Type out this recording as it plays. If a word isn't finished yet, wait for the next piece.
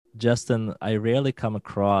Justin, I rarely come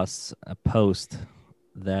across a post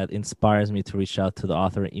that inspires me to reach out to the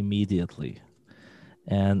author immediately.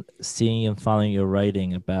 And seeing and following your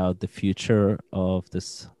writing about the future of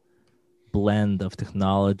this blend of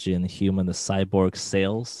technology and human, the cyborg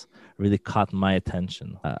sales, really caught my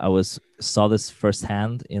attention. I was saw this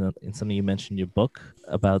firsthand in something you mentioned in your book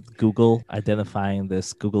about Google identifying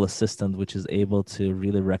this Google Assistant, which is able to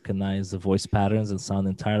really recognize the voice patterns and sound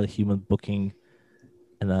entirely human, booking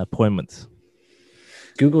an appointment.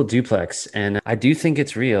 Google Duplex, and I do think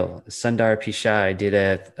it's real. Sundar Pichai did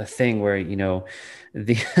a thing where,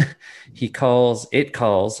 the it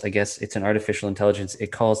calls, I guess it's an artificial intelligence,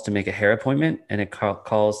 it calls to make a hair appointment, and it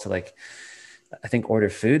calls to, like, I think, order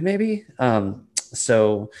food maybe.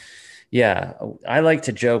 So yeah, I like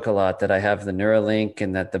to joke a lot that I have the Neuralink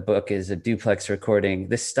and that the book is a duplex recording.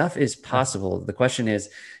 This stuff is possible. The question is,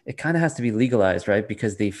 it kind of has to be legalized, right?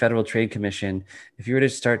 Because the Federal Trade Commission, if you were to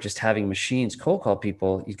start just having machines cold call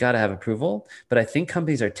people, you've got to have approval. But I think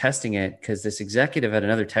companies are testing it because this executive at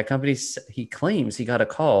another tech company, he claims he got a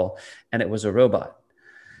call and it was a robot.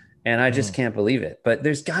 And I just Mm. can't believe it. But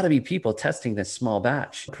there's got to be people testing this small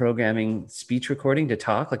batch, programming speech recording to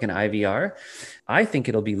talk like an IVR. I think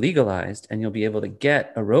it'll be legalized and you'll be able to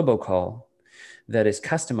get a robocall that is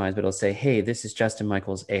customized, but it'll say, hey, this is Justin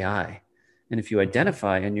Michaels AI. And if you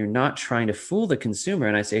identify and you're not trying to fool the consumer,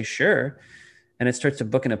 and I say, sure, and it starts to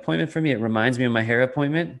book an appointment for me, it reminds me of my hair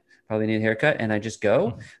appointment, probably need a haircut, and I just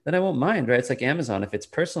go, then I won't mind, right? It's like Amazon. If it's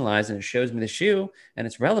personalized and it shows me the shoe and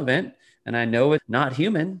it's relevant and I know it's not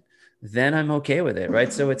human, then I'm okay with it,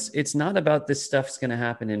 right? So it's not about this stuff's going to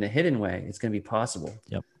happen in a hidden way. It's going to be possible.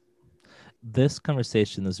 Yep. This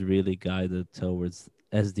conversation is really guided towards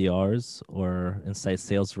SDRs or inside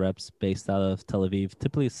sales reps based out of Tel Aviv,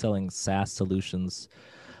 typically selling SaaS solutions.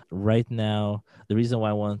 Right now, the reason why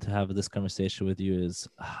I wanted to have this conversation with you is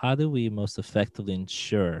how do we most effectively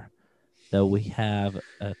ensure that we have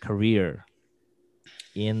a career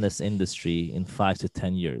in this industry in 5 to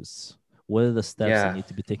 10 years? What are the steps that Yeah. need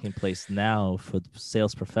to be taking place now for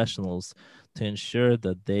sales professionals to ensure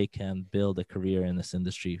that they can build a career in this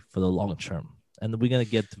industry for the long term? And we're going to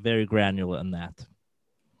get very granular on that.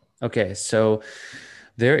 Okay. So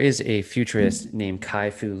there is a futurist named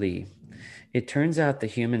Kai-Fu Lee. It turns out the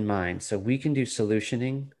human mind, so we can do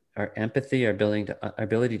solutioning, our empathy, our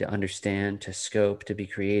ability to understand, to scope, to be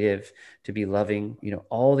creative, to be loving,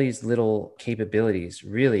 all these little capabilities,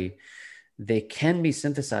 really, they can be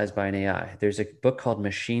synthesized by an AI. There's a book called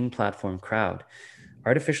Machine Platform Crowd.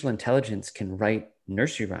 Artificial intelligence can write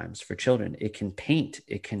nursery rhymes for children. It can paint,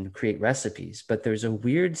 it can create recipes, but there's a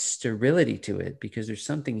weird sterility to it because there's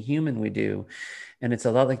something human we do. And it's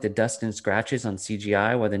a lot like the dust and scratches on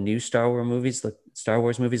CGI, where the new Star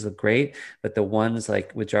Wars movies look great, but the ones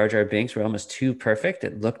like with Jar Jar Binks were almost too perfect.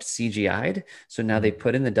 It looked CGI'd. So now they Mm.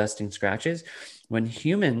 put in the dust and scratches. When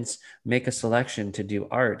humans make a selection to do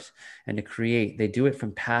art and to create, they do it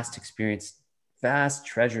from past experience, vast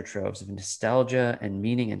treasure troves of nostalgia and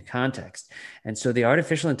meaning and context. And so the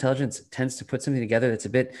artificial intelligence tends to put something together that's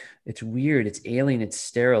it's weird, it's alien, it's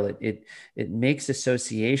sterile. It makes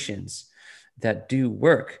associations that do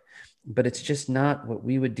work, but it's just not what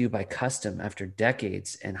we would do by custom after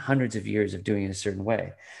decades and hundreds of years of doing it a certain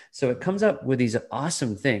way. So it comes up with these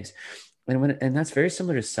awesome things. And that's very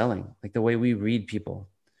similar to selling, like the way we read people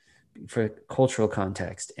for cultural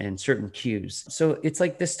context and certain cues. So it's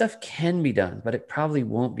like this stuff can be done, but it probably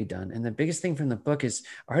won't be done. And the biggest thing from the book is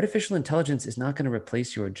artificial intelligence is not going to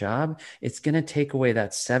replace your job. It's going to take away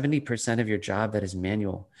that 70% of your job that is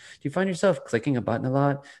manual. Do you find yourself clicking a button a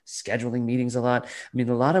lot, scheduling meetings a lot? I mean,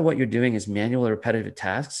 a lot of what you're doing is manual or repetitive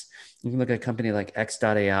tasks. You can look at a company like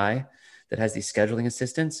X.AI that has these scheduling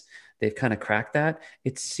assistants. They've kind of cracked that.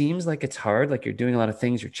 It seems like it's hard, like you're doing a lot of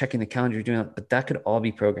things, you're checking the calendar, you're doing, but that could all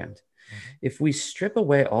be programmed. Mhm. If we strip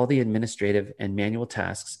away all the administrative and manual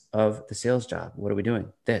tasks of the sales job, what are we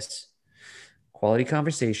doing? This quality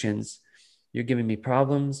conversations. You're giving me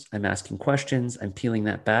problems. I'm asking questions. I'm peeling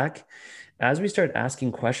that back. As we start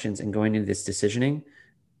asking questions and going into this decisioning,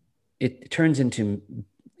 it turns into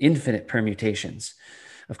infinite permutations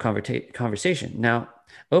of conversation. Now,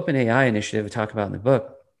 OpenAI initiative, we talk about in the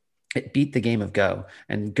book, it beat the game of Go.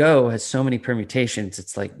 And Go has so many permutations.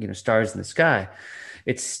 It's like, stars in the sky.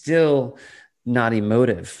 It's still not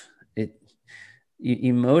emotive.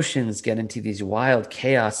 Emotions get into these wild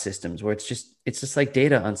chaos systems where it's just like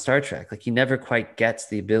Data on Star Trek. Like he never quite gets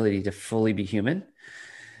the ability to fully be human.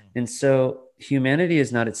 And so humanity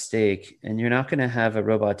is not at stake, and you're not going to have a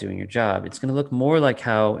robot doing your job. It's going to look more like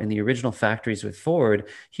how in the original factories with Ford,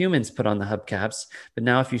 humans put on the hubcaps. But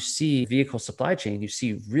now if you see vehicle supply chain, you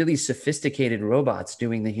see really sophisticated robots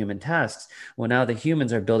doing the human tasks. Well, now the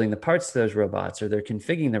humans are building the parts to those robots, or they're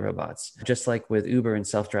configuring the robots, just like with Uber and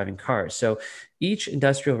self-driving cars. So each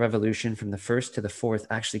industrial revolution from the first to the fourth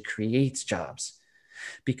actually creates jobs.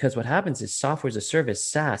 Because what happens is software as a service,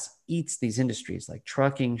 SaaS, eats these industries like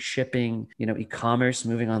trucking, shipping, e-commerce,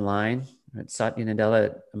 moving online. Satya Nadella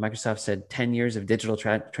at Microsoft said 10 years of digital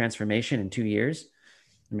transformation in 2 years,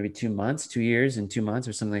 maybe 2 months, 2 years and 2 months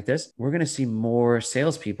or something like this. We're going to see more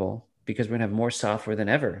salespeople because we're going to have more software than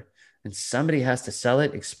ever. And somebody has to sell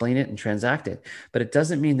it, explain it, and transact it. But it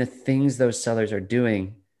doesn't mean the things those sellers are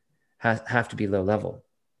doing have to be low level.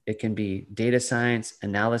 It can be data science,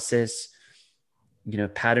 analysis,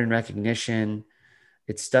 pattern recognition.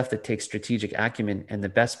 It's stuff that takes strategic acumen. And the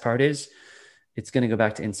best part is it's going to go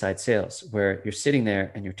back to inside sales, where you're sitting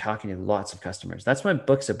there and you're talking to lots of customers. That's what my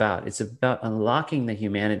book's about. It's about unlocking the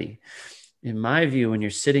humanity. In my view, when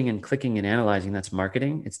you're sitting and clicking and analyzing, that's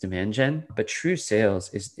marketing, it's demand gen. But true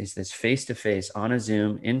sales is this face-to-face on a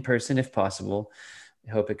Zoom, in person if possible.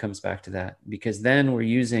 I hope it comes back to that, because then we're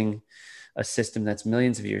using a system that's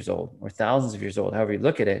millions of years old or thousands of years old, however you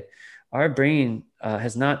look at it. Our brain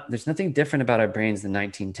there's nothing different about our brains than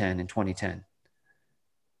 1910 and 2010.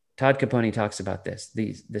 Todd Capone talks about this.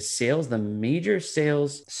 The major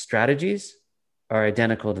sales strategies are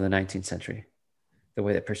identical to the 19th century. The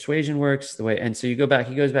way that persuasion works, and so he goes back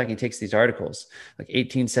and he takes these articles, like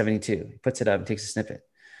 1872, he puts it up and takes a snippet.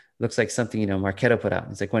 Looks like something, Marketo put out.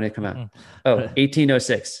 It's like, when did it come out? Oh,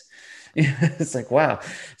 1806. It's like, wow.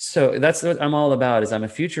 So that's what I'm all about. Is I'm a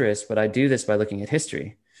futurist, but I do this by looking at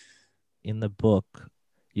history. In the book,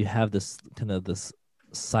 you have this kind of this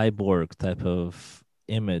cyborg type of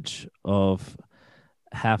image of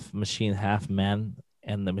half machine, half man,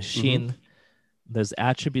 and the machine, there's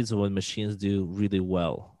attributes of what machines do really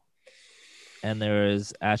well. And there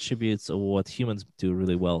is attributes of what humans do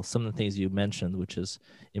really well. Some of the things you mentioned, which is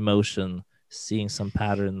emotion, seeing some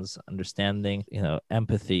patterns, understanding,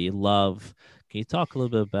 empathy, love. Can you talk a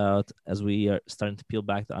little bit about, as we are starting to peel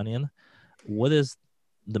back the onion, what is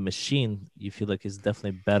the machine you feel like is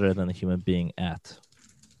definitely better than a human being at?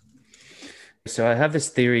 So I have this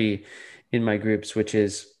theory in my groups, which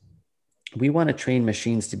is we want to train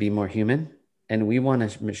machines to be more human, and we want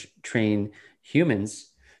to train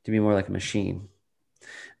humans to be more like a machine.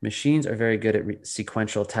 Machines are very good at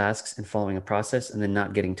sequential tasks and following a process and then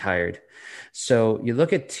not getting tired. So you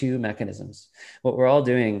look at two mechanisms. What we're all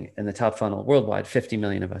doing in the top funnel worldwide, 50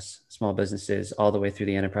 million of us, small businesses, all the way through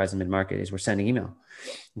the enterprise and mid-market, is we're sending email.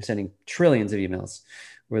 We're sending trillions of emails.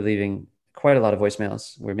 We're leaving quite a lot of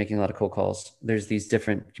voicemails. We're making a lot of cold calls. There's these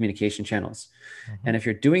different communication channels. And if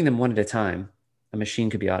you're doing them one at a time, a machine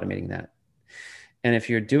could be automating that. And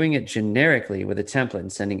if you're doing it generically with a template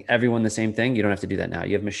and sending everyone the same thing, you don't have to do that now.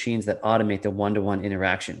 You have machines that automate the one-to-one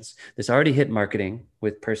interactions. This already hit marketing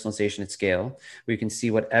with personalization at scale, where you can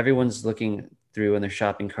see what everyone's looking through in their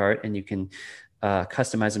shopping cart, and you can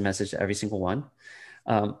customize a message to every single one.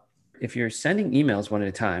 If you're sending emails one at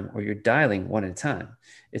a time, or you're dialing one at a time,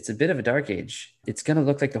 it's a bit of a dark age. It's going to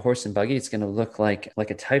look like the horse and buggy. It's going to look like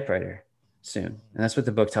a typewriter soon. And that's what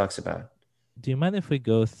the book talks about. Do you mind if we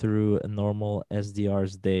go through a normal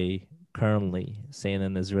SDR's day currently, say in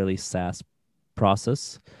an Israeli SaaS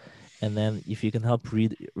process, and then if you can help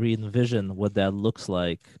re-envision what that looks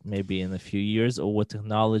like maybe in a few years, or what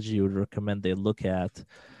technology you would recommend they look at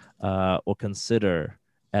or consider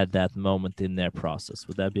at that moment in their process.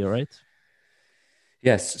 Would that be all right?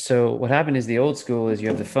 Yes. So what happened is, the old school is you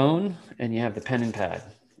have the phone and you have the pen and pad.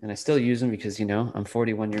 And I still use them because, I'm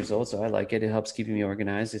 41 years old, so I like it. It helps keep me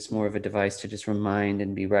organized. It's more of a device to just remind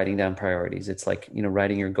and be writing down priorities. It's like,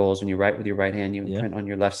 writing your goals. When you write with your right hand, you print on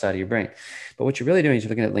your left side of your brain. But what you're really doing is you're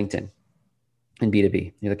looking at LinkedIn and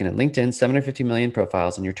B2B. You're looking at LinkedIn, 750 million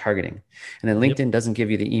profiles, and you're targeting. And then LinkedIn doesn't give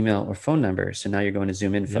you the email or phone number. So now you're going to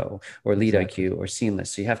ZoomInfo or LeadIQ or Seamless.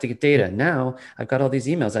 So you have to get data. Now I've got all these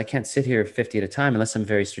emails. I can't sit here 50 at a time unless I'm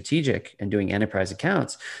very strategic and doing enterprise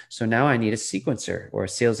accounts. So now I need a sequencer or a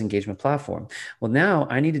sales engagement platform. Well, now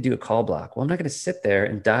I need to do a call block. Well, I'm not going to sit there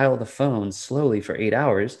and dial the phone slowly for 8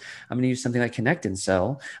 hours. I'm going to use something like Connect and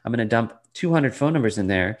Sell. I'm going to dump 200 phone numbers in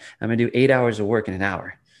there. I'm going to do 8 hours of work in an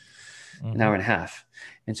hour. An hour and a half.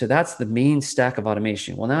 And so that's the main stack of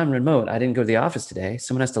automation. Well, now I'm remote. I didn't go to the office today.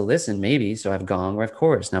 Someone has to listen, maybe. So I have Gong or I have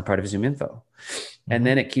Chorus, now part of ZoomInfo. And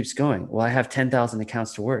then it keeps going. Well, I have 10,000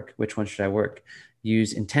 accounts to work. Which one should I work?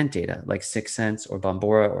 Use intent data like 6sense or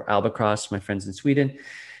Bombora or Albacross, my friends in Sweden.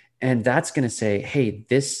 And that's going to say, hey,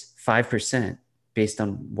 this 5% based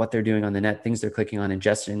on what they're doing on the net, things they're clicking on,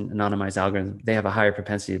 ingestion, anonymized algorithm, they have a higher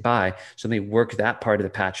propensity to buy. So they work that part of the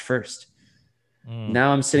patch first.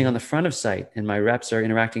 Now I'm sitting on the front of site and my reps are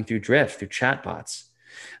interacting through Drift, through chatbots.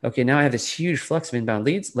 Okay, now I have this huge flux of inbound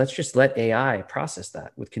leads. Let's just let AI process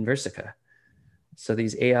that with Conversica. So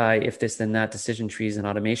these AI, if this, then that decision trees and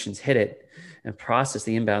automations hit it and process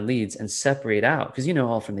the inbound leads and separate out. Because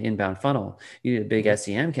all from the inbound funnel, you did a big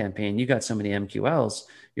SEM campaign, you got so many MQLs,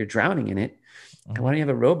 you're drowning in it. And why don't you have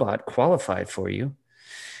a robot qualified for you?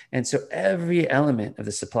 And so every element of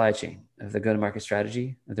the supply chain, of the go-to-market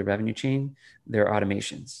strategy, of the revenue chain, there are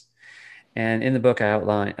automations. And in the book, I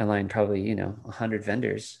outlined probably 100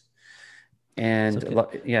 vendors. And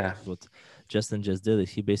yeah, what Justin just did is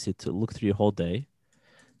he basically looked through your whole day,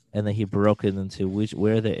 and then he broke it into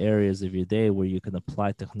where are the areas of your day where you can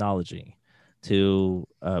apply technology to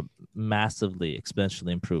massively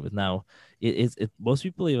exponentially improve it. Now, most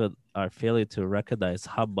people even are failing to recognize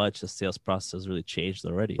how much the sales process has really changed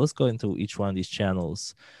already. Let's go into each one of these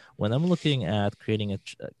channels. When I'm looking at creating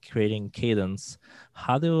cadence,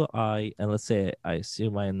 how do I, and let's say I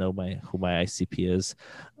assume I know who my ICP is,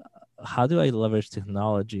 how do I leverage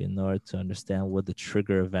technology in order to understand what the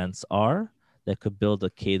trigger events are that could build a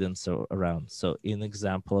cadence around? So an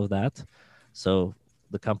example of that, so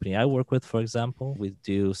the company I work with, for example, we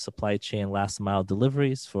do supply chain last mile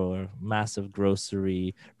deliveries for massive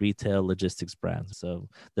grocery, retail, logistics brands. So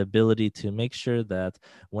the ability to make sure that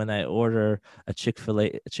when I order a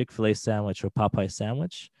Chick-fil-A sandwich or Popeye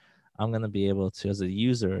sandwich, I'm going to be able to, as a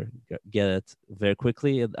user, get it very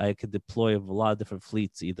quickly. And I could deploy a lot of different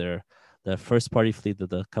fleets, either the first party fleet that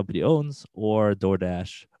the company owns or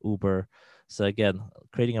DoorDash, Uber. So again,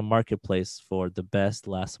 creating a marketplace for the best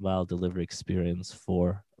last mile delivery experience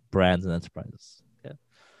for brands and enterprises. Okay.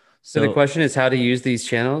 So the question is how to use these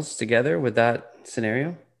channels together with that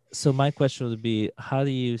scenario? So my question would be, how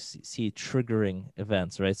do you see triggering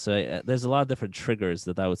events, right? So there's a lot of different triggers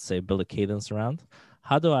that I would say build a cadence around.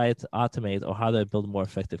 How do I automate, or how do I build more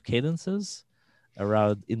effective cadences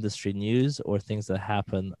around industry news or things that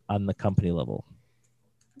happen on the company level?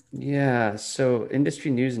 Yeah, so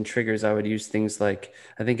industry news and triggers, I would use things like,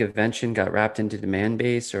 I think Evention got wrapped into demand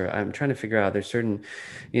base, or I'm trying to figure out, there's certain,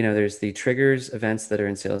 there's the triggers events that are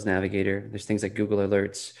in Sales Navigator. There's things like Google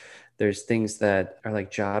Alerts. There's things that are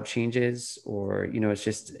like job changes, or, it's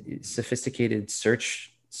just sophisticated search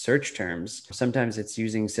terms. Sometimes it's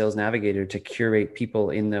using Sales Navigator to curate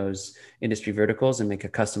people in those industry verticals and make a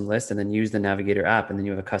custom list, and then use the Navigator app, and then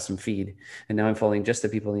you have a custom feed. And now I'm following just the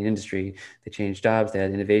people in the industry. They changed jobs, they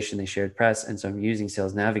had innovation, they shared press. And so I'm using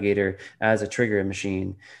Sales Navigator as a trigger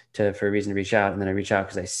machine for a reason to reach out. And then I reach out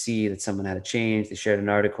because I see that someone had a change, they shared an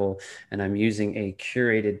article, and I'm using a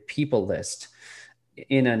curated people list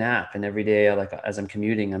in an app. And every day, like as I'm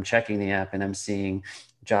commuting, I'm checking the app and I'm seeing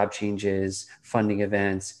job changes, funding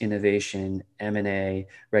events, innovation, M&A,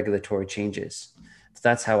 regulatory changes. So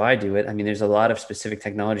that's how I do it. I mean, there's a lot of specific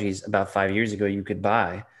technologies about 5 years ago you could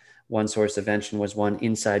buy. One Source Evention was one,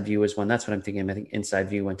 Inside View was one. That's what I'm thinking. I think Inside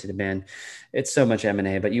View went to demand. It's so much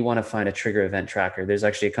M&A, but you want to find a trigger event tracker. There's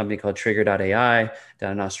actually a company called Trigger.ai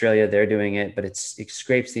down in Australia. They're doing it, but it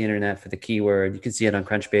scrapes the internet for the keyword. You can see it on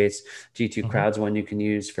Crunchbase. G2 Crowd's one you can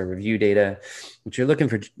use for review data, which you're looking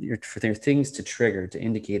for things to trigger, to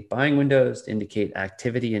indicate buying windows, to indicate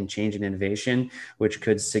activity and change and innovation, which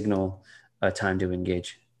could signal a time to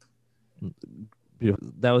engage.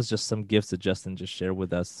 That was just some gifts that Justin just shared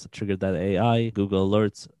with us. Trigger.ai, Google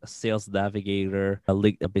Alerts, a Sales Navigator, a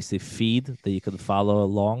link, basically feed that you can follow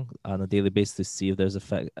along on a daily basis to see if there's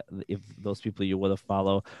if those people you want to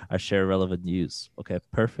follow are sharing relevant news. Okay,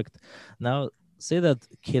 perfect. Now, say that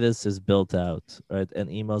cadence is built out, right, and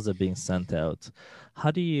emails are being sent out.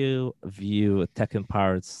 How do you view a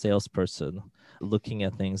tech-empowered salesperson looking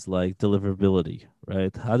at things like deliverability,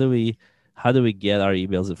 right? How do we get our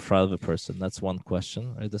emails in front of a person? That's one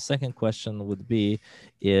question. Right? The second question would be,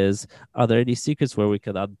 are there any secrets where we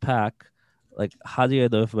could unpack, like how do you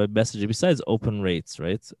know if my message, besides open rates,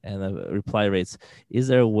 right, and reply rates, is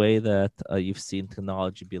there a way that you've seen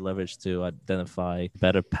technology be leveraged to identify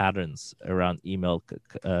better patterns around email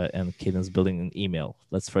and cadence building in email?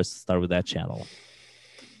 Let's first start with that channel.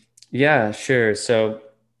 Yeah, sure. So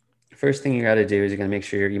first thing you got to do is you're going to make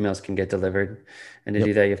sure your emails can get delivered. And to Yep.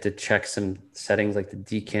 do that, you have to check some settings like the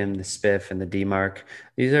DKIM, the SPIF, and the DMARC.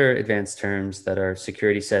 These are advanced terms that are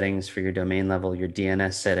security settings for your domain level, your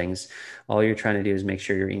DNS settings. All you're trying to do is make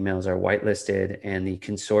sure your emails are whitelisted and the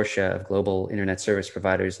consortia of global internet service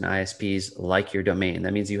providers and ISPs like your domain.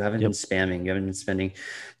 That means you haven't been Yep. spamming, you haven't been spending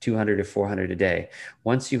 200 or 400 a day.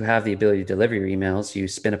 Once you have the ability to deliver your emails, you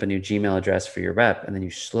spin up a new Gmail address for your rep, and then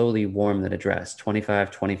you slowly warm that address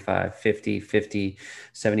 25, 25, 50, 50,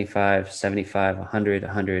 75, 75, 100,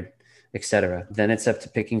 100, etc. Then it's up to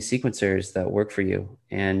picking sequencers that work for you.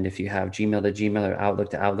 And if you have Gmail to Gmail or Outlook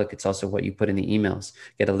to Outlook, it's also what you put in the emails.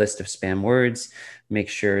 Get a list of spam words. Make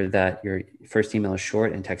sure that your first email is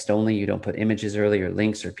short and text only. You don't put images early or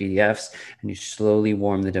links or PDFs, and you slowly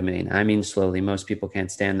warm the domain. I mean, slowly. Most people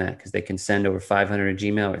can't stand that because they can send over 500 a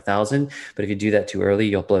Gmail or 1,000. But if you do that too early,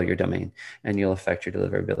 you'll blow your domain and you'll affect your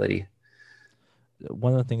deliverability.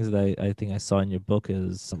 One of the things that I think I saw in your book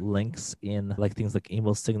is links in like things like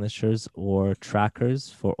email signatures or trackers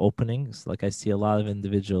for openings. Like I see a lot of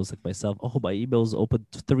individuals like myself, oh, my email's opened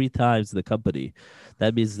 3 times in the company.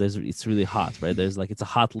 That means it's really hot, right? There's like it's a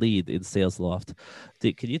hot lead in SalesLoft.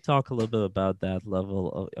 Can you talk a little bit about that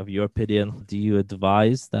level of your opinion? Do you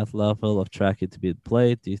advise that level of tracking to be in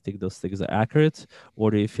play? Do you think those things are accurate?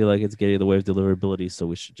 Or do you feel like it's getting in the way of deliverability, so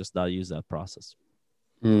we should just not use that process?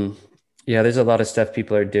 Mm. Yeah, there's a lot of stuff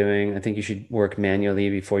people are doing. I think you should work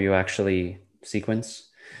manually before you actually sequence.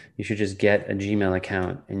 You should just get a Gmail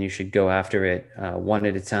account and you should go after it one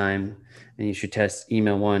at a time. And you should test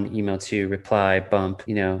email one, email two, reply, bump,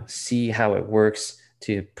 see how it works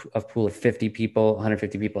to a pool of 50 people,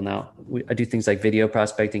 150 people. Now, I do things like video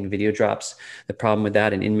prospecting, video drops. The problem with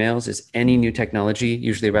that in InMails is any new technology,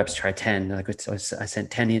 usually reps try 10. They're like, I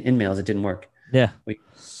sent 10 InMails, it didn't work. Yeah.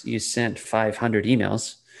 You sent 500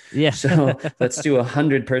 emails. Yeah. So let's do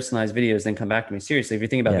 100 personalized videos, then come back to me. Seriously, if you're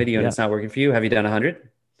thinking about Yeah. video and Yeah. it's not working for you, have you done 100?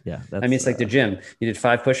 Yeah. I mean, That's it's like the gym. You did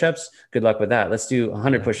 5 push-ups. Good luck with that. Let's do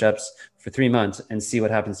 100 yeah. push-ups for 3 months and see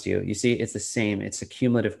what happens to you. You see, it's the same. It's a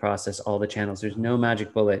cumulative process, all the channels. There's no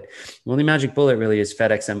magic bullet. The only magic bullet really is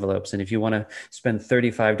FedEx envelopes. And if you want to spend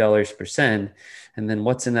 $35 per send, and then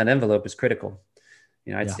what's in that envelope is critical.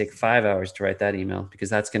 I'd Yeah. take 5 hours to write that email because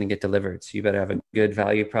that's going to get delivered. So you better have a good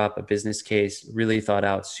value prop, a business case, really thought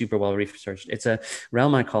out, super well researched. It's a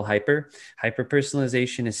realm I call hyper. Hyper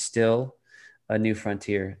personalization is still a new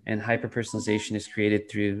frontier, and hyper personalization is created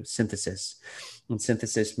through synthesis. And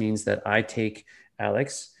synthesis means that I take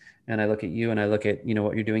Alex and I look at you and I look at,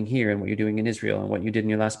 what you're doing here and what you're doing in Israel and what you did in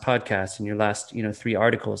your last podcast and your last, 3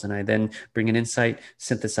 articles. And I then bring an insight,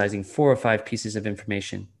 synthesizing 4 or 5 pieces of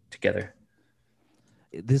information together.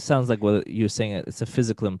 This sounds like what you're saying. It's a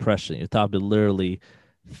physical impression. You're talking literally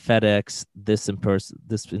FedEx, this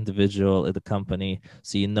individual at the company,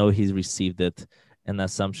 so you know he's received it, and the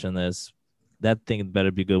assumption is that thing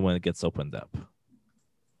better be good when it gets opened up.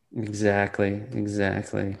 Exactly.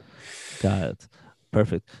 Got it.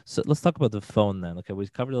 Perfect. So let's talk about the phone then. Okay, we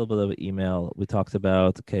covered a little bit of email. We talked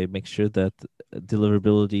about, okay, make sure that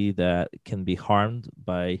deliverability that can be harmed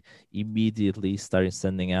by immediately starting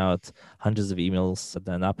sending out hundreds of emails that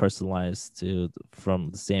are not personalized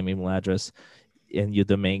from the same email address, and your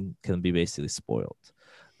domain can be basically spoiled.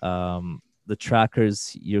 The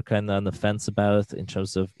trackers you're kind of on the fence about in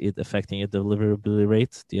terms of it affecting your deliverability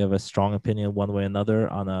rate. Do you have a strong opinion one way or another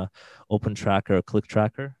on a open tracker or click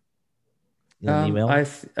tracker in an email? I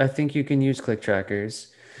think you can use click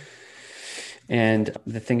trackers. And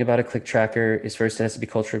the thing about a click tracker is first it has to be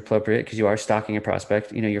culturally appropriate because you are stalking a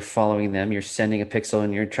prospect. You're following them, you're sending a pixel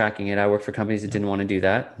and you're tracking it. I work for companies that didn't want to do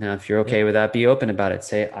that. Now, if you're okay with that, be open about it.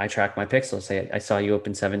 Say, I track my pixel. Say, I saw you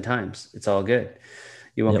open 7 times. It's all good.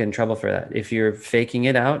 You won't get in trouble for that. If you're faking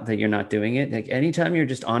it out that you're not doing it, like anytime you're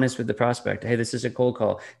just honest with the prospect, hey, this is a cold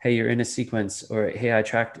call. Hey, you're in a sequence, or hey,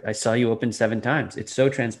 I saw you open 7 times. It's so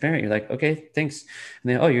transparent. You're like, okay, thanks.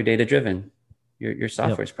 And then, oh, you're data driven. Your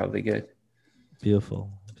software is probably good.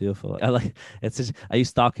 Beautiful. I like it's. Are you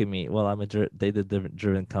stalking me? Well, I'm a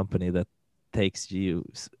data-driven company that takes you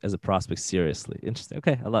as a prospect seriously. Interesting.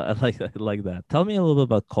 Okay, I like that. I like that. Tell me a little bit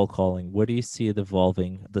about cold calling. Where do you see it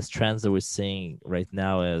evolving? The trends that we're seeing right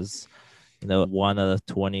now is, 1 out of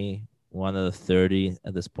 20, 1 out of 30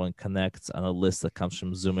 at this point connects on a list that comes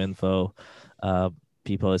from ZoomInfo.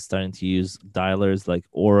 People are starting to use dialers like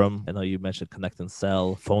Orem. I know you mentioned Connect and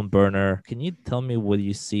Sell, Phone Burner. Can you tell me what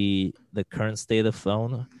you see the current state of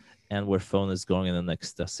phone and where phone is going in the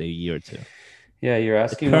next, let's say, year or two? Yeah, you're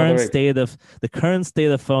asking the current state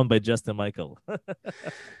of phone by Justin Michael.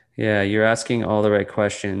 Yeah, you're asking all the right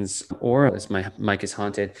questions. Or as my mic is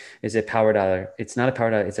haunted, is a power dialer. It's not a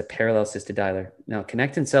power dialer, it's a parallel assisted dialer. Now,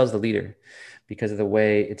 Connect and Sell is the leader because of the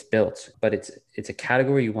way it's built, but it's a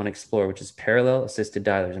category you want to explore, which is parallel assisted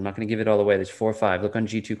dialers. I'm not going to give it all away. There's 4 or 5. Look on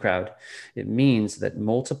G2 Crowd. It means that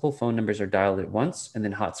multiple phone numbers are dialed at once and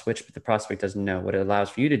then hot switch, but the prospect doesn't know. What it allows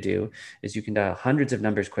for you to do is you can dial hundreds of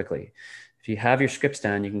numbers quickly. If you have your scripts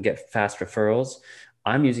down, you can get fast referrals.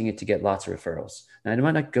 I'm using it to get lots of referrals. Now, I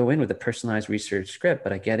might not go in with a personalized research script,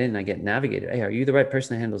 but I get in and I get navigated. Hey, are you the right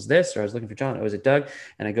person that handles this? Or I was looking for John. Oh, was it Doug?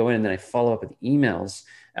 And I go in and then I follow up with emails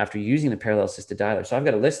after using the parallel assisted dialer. So I've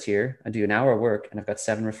got a list here. I do an hour of work and I've got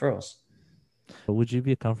 7 referrals. But would you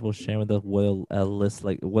be comfortable sharing with us what a list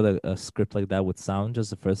like what a script like that would sound just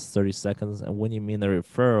the first 30 seconds? And when you mean a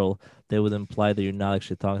referral, they would imply that you're not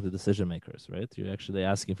actually talking to decision makers, right? You're actually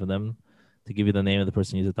asking for them to give you the name of the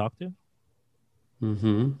person you need to talk to.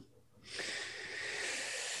 Mm-hmm.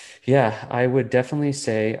 Yeah, I would definitely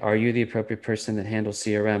say, are you the appropriate person that handles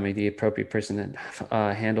CRM? Are you the appropriate person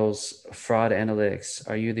that handles fraud analytics?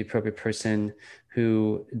 Are you the appropriate person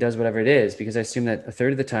who does whatever it is? Because I assume that a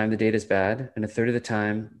third of the time the data is bad and a third of the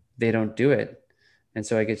time they don't do it. And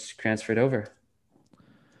so I get transferred over.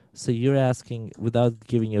 So you're asking without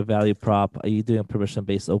giving you a value prop, are you doing a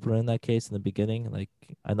permission-based opener in that case in the beginning? Like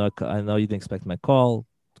I know you didn't expect my call.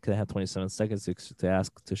 Can I have 27 seconds to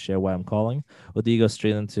ask to share why I'm calling? Or do you go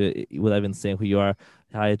straight into what I've been saying who you are?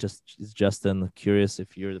 Hi, it's Justin. Curious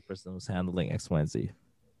if you're the person who's handling X, Y, and Z.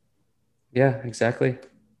 Yeah, exactly.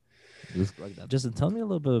 Just like that. Justin, tell me a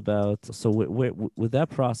little bit about so with that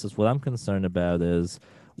process. What I'm concerned about is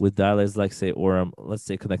with dialers like say Orem, let's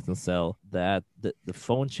say Connect and Sell, that the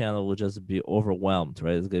phone channel will just be overwhelmed,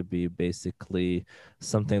 right? It's going to be basically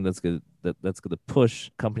something that's going to push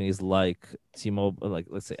companies like T-Mobile, like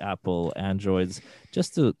let's say Apple, Androids,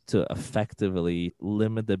 just to effectively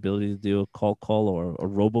limit the ability to do a call or a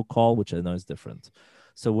robocall, which I know is different.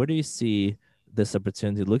 So where do you see this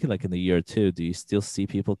opportunity looking like in a year or two? Do you still see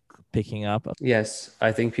people picking up? Yes,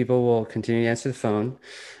 I think people will continue to answer the phone,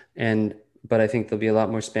 and but I think there'll be a lot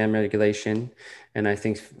more spam regulation, and I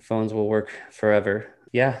think phones will work forever.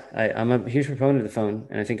 Yeah, I'm a huge proponent of the phone,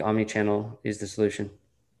 and I think omni-channel is the solution.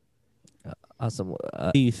 Awesome.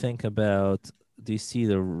 Do you think about? Do you see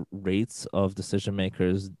the rates of decision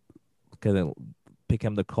makers kind of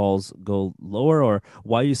picking the calls go lower, or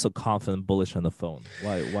why are you so confident bullish on the phone?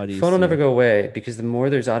 Why do you Phone will never see? go away because the more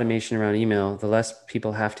there's automation around email, the less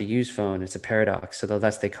people have to use phone. It's a paradox. So the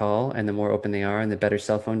less they call and the more open they are and the better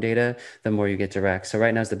cell phone data, the more you get direct. So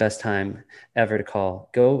right now is the best time ever to call.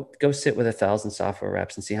 Go sit with 1,000 software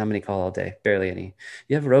reps and see how many call all day. Barely any.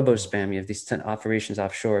 You have robo spam. You have these 10 operations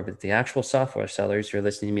offshore, but the actual software sellers, you're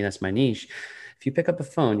listening to me, that's my niche. If you pick up a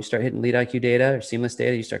phone, you start hitting lead IQ data or seamless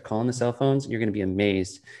data, you start calling the cell phones, you're going to be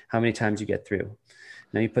amazed how many times you get through.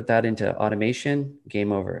 Now you put that into automation,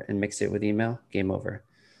 game over, and mix it with email, game over.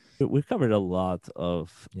 We've covered a lot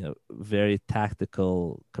of very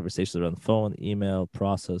tactical conversations around phone, email,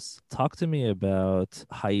 process. Talk to me about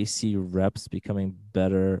how you see reps becoming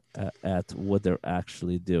better at what they're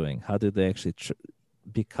actually doing. How do they actually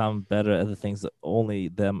become better at the things that only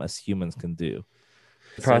them as humans can do?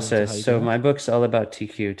 Insight into how Process. you do So that? my book's all about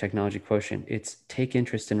TQ, technology quotient. It's take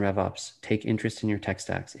interest in RevOps, take interest in your tech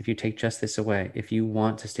stacks. If you take just this away, if you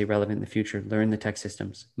want to stay relevant in the future, learn the tech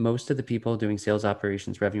systems. Most of the people doing sales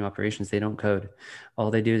operations, revenue operations, they don't code.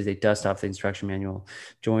 All they do is they dust off the instruction manual.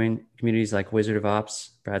 Join communities like Wizard of Ops,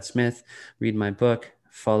 Brad Smith, read my book,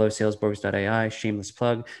 follow salesborgs.ai, shameless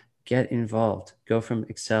plug. Get involved. Go from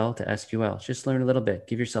Excel to SQL. Just learn a little bit.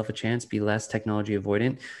 Give yourself a chance. Be less technology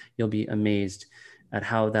avoidant. You'll be amazed at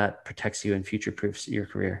how that protects you and future proofs your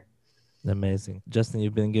career. Amazing. Justin,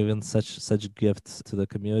 you've been given such gifts to the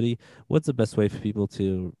community. What's the best way for people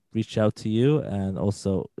to reach out to you and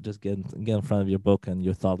also just get in front of your book and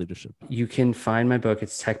your thought leadership? You can find my book.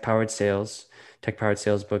 It's Tech Powered Sales,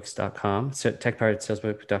 techpoweredsalesbooks.com. So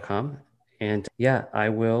techpoweredsalesbook.com. And yeah, I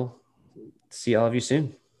will see all of you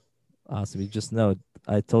soon. Awesome. You just know,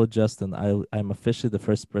 I told Justin I'm officially the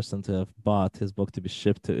first person to have bought his book to be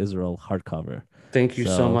shipped to Israel hardcover. Thank you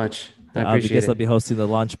so So much. I I appreciate guess I'll be it. hosting the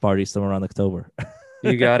launch party somewhere around October.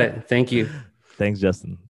 You got it. Thank you. Thanks, Justin.